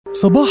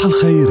صباح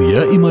الخير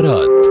يا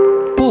إمارات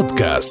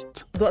بودكاست.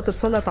 وقت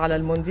تسلط على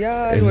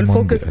المونديال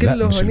والفوكس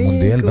كله مش هنيك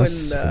المونديال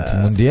بس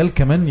المونديال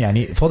كمان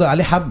يعني فاضل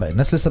عليه حبة.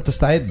 الناس لسه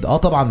بتستعد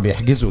طبعا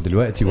بيحجزوا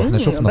دلوقتي واحنا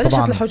شفنا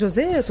طبعا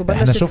الحجوزات وبلشت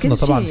احنا شفنا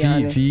طبعا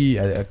يعني.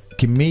 في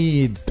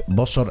كمية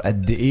بشر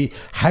قد ايه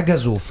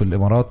حجزوا في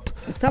الامارات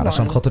طبعاً.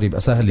 علشان خاطر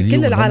يبقى سهل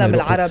ليهم كل العالم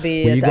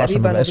العربي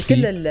تقريبا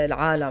كل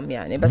العالم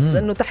يعني بس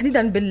انه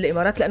تحديدا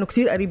بالامارات لانه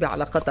كتير قريبه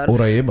على قطر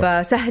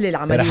قريبة. فسهل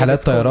العمليه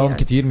رحلات طيران يعني.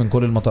 كتير من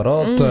كل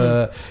المطارات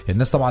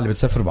الناس طبعا اللي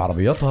بتسافر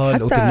بعربياتها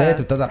الاوتيلات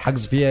ابتدى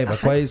الحجز فيها يبقى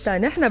كويس.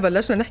 نحن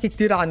بلشنا نحكي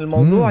كتير عن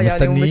الموضوع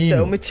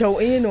يعني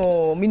ومتشوقين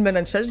ومين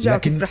بدنا نشجع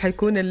وكيف رح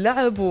يكون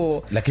اللعب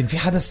لكن في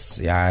حدث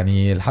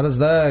يعني الحدث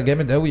ده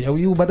جامد قوي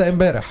قوي وبدأ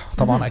امبارح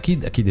طبعا.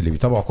 اكيد اللي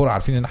بيتابعوا كوره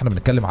عارفين ان احنا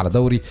بنتكلم على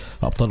دوري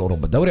ابطال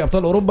اوروبا. دوري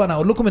ابطال اوروبا انا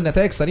هقول لكم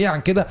النتائج سريعا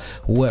كده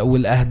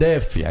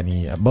والاهداف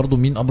يعني برضو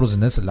مين ابرز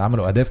الناس اللي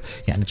عملوا اهداف.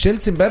 يعني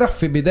تشيلسي امبارح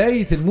في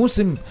بدايه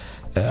الموسم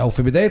او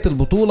في بدايه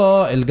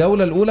البطوله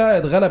الجوله الاولى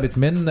اتغلبت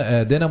من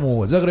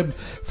دينامو زغرب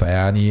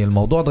فيعني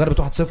الموضوع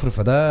اتغلبت 1-0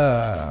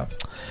 فده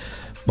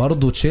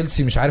برضو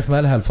تشيلسي مش عارف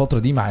مالها الفترة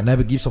دي مع انها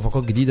بتجيب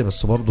صفقات جديدة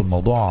بس برضو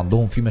الموضوع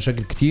عندهم فيه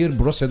مشاكل كتير.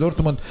 بروسيا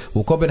دورتموند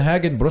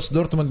وكوبنهاجن. بروسيا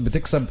دورتموند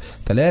بتكسب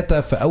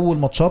 3 في اول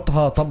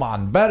ماتشاتها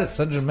طبعا باريس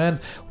سان جيرمان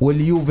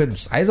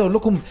واليوفنتوس. عايز اقول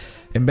لكم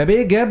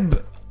امبابي جاب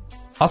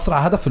اسرع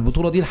هدف في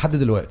البطولة دي لحد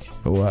دلوقتي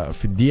هو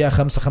في الدقيقة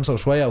 5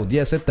 وشوية او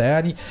الدقيقة 6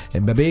 يعني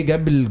امبابي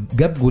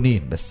جاب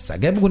جونين. بس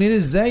جاب جونين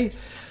ازاي؟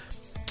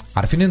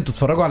 عارفين انتوا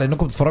تتفرجوا على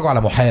انكم بتتفرجوا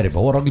على محارب.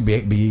 هو الراجل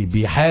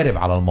بيحارب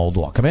على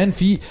الموضوع. كمان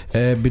في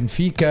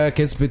بنفيكا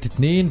كسبت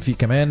 2 في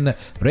كمان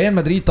ريال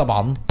مدريد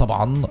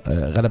طبعا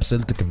غلب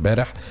سيلتيك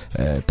امبارح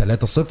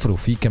 3-0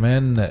 وفي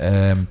كمان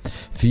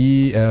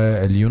في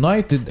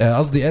اليونايتد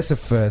قصدي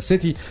اسف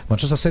سيتي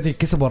مانشستر سيتي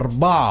كسب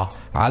 4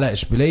 على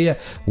اشبيليه.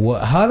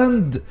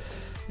 وهالاند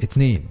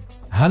 2.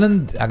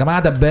 هالاند يا جماعه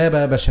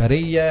دبابه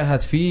بشريه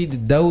هتفيد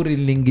الدوري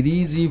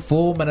الانجليزي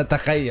فوق ما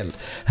نتخيل.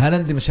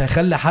 هالاند مش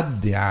هيخلي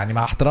حد يعني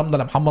مع احترامنا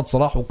لمحمد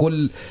صلاح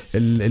وكل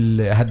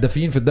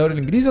الهدافين في الدوري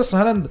الانجليزي بس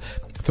هالاند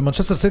في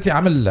مانشستر سيتي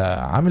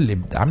عامل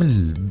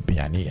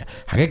يعني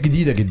حاجات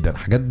جديده جدا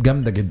حاجات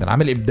جامده جدا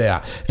عامل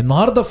ابداع.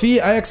 النهارده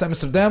في اياكس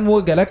امستردام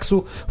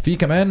وجالاكسو في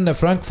كمان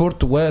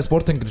فرانكفورت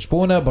وسبورتنج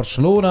لشبونه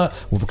برشلونه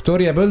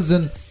وفيكتوريا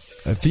بيلزن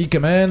في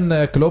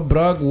كمان كلوب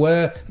براغ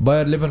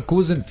وباير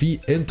ليفركوزن في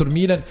انتر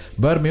ميلان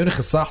بايرن ميونخ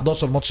الساعه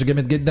 11 ماتش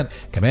جامد جدا.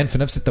 كمان في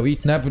نفس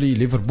التوقيت نابولي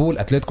ليفربول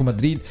اتلتيكو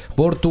مدريد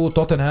بورتو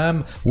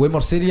توتنهام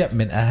ومارسيليا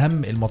من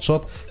اهم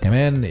الماتشات.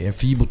 كمان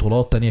في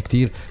بطولات تانية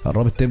كتير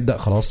قربت تبدا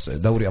خلاص.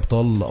 دوري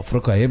ابطال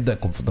افريقيا هيبدا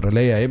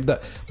الكونفدراليه هيبدا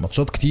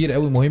ماتشات كتير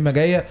قوي مهمه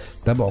جايه.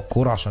 تابعوا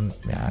الكوره عشان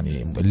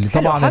يعني اللي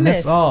طبعا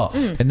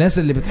الناس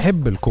اللي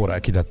بتحب الكوره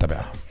اكيد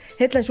هتتابعها.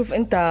 هات لنشوف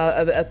انت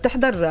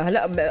بتحضر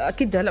هلا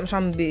اكيد هلا مش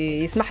عم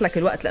بيسمح لك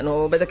الوقت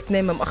لانه بدك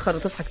تنام مؤخر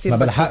وتصحى كتير ما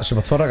بلحقش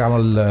بتفرج على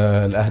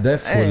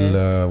الاهداف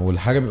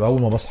والحاجه بيبقى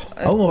اول ما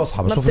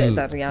بصحى بشوف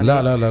يعني.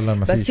 لا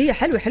ما فيش. بس هي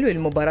حلوه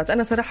المباراه.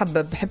 انا صراحه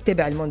بحب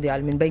تابع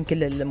المونديال من بين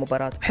كل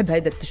المباريات. بحب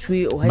هيدا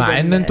التشويق وهيدا مع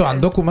ان انتوا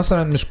عندكم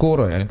مثلا مش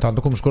كوره يعني انتوا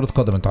عندكم مش كره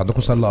قدم انتوا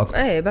عندكم سله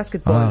اكتر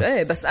باسكت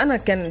بول بس انا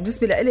كان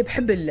بالنسبه لي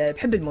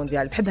بحب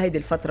المونديال. بحب هيدي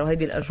الفتره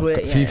وهيدي الاجواء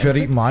يعني. في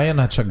فريق معين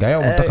هتشجعيه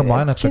او منتخب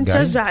معين هتشجعيه؟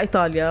 كنت شجع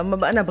ايطاليا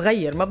ما انا بغير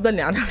ما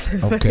بضلني على نفس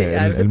الفريق. اوكي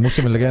يعني.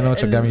 الموسم اللي جاي ناوي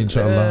تشجع مين ان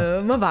شاء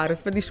الله؟ ما بعرف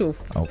بدي اشوف.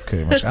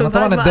 اوكي مش انا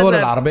طبعا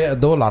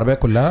الدول العربيه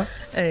كلها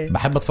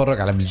بحب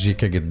اتفرج على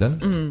بلجيكا جدا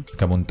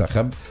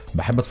كمنتخب.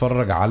 بحب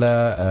اتفرج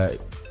على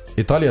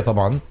ايطاليا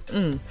طبعا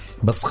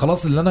بس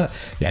خلاص اللي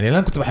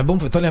انا كنت بحبهم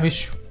في ايطاليا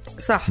مشوا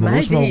صح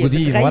مش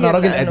موجودين وانا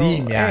راجل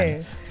قديم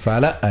يعني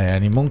فلا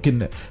يعني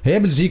ممكن هي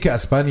بلجيكا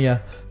اسبانيا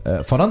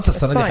فرنسا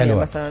السنه دي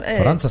حلوه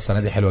فرنسا السنه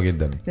دي حلوه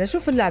جدا.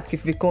 نشوف اللعب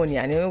كيف بيكون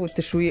يعني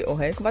والتشويق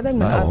وهيك وبعدين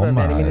بنقرب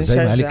يعني زي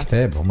ما قال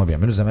الكتاب هم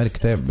بيعملوا زي ما قال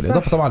الكتاب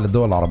بالاضافه طبعا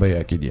للدول العربيه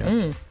اكيد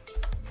يعني.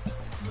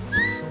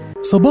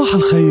 صباح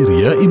الخير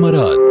يا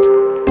إمارات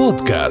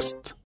بودكاست.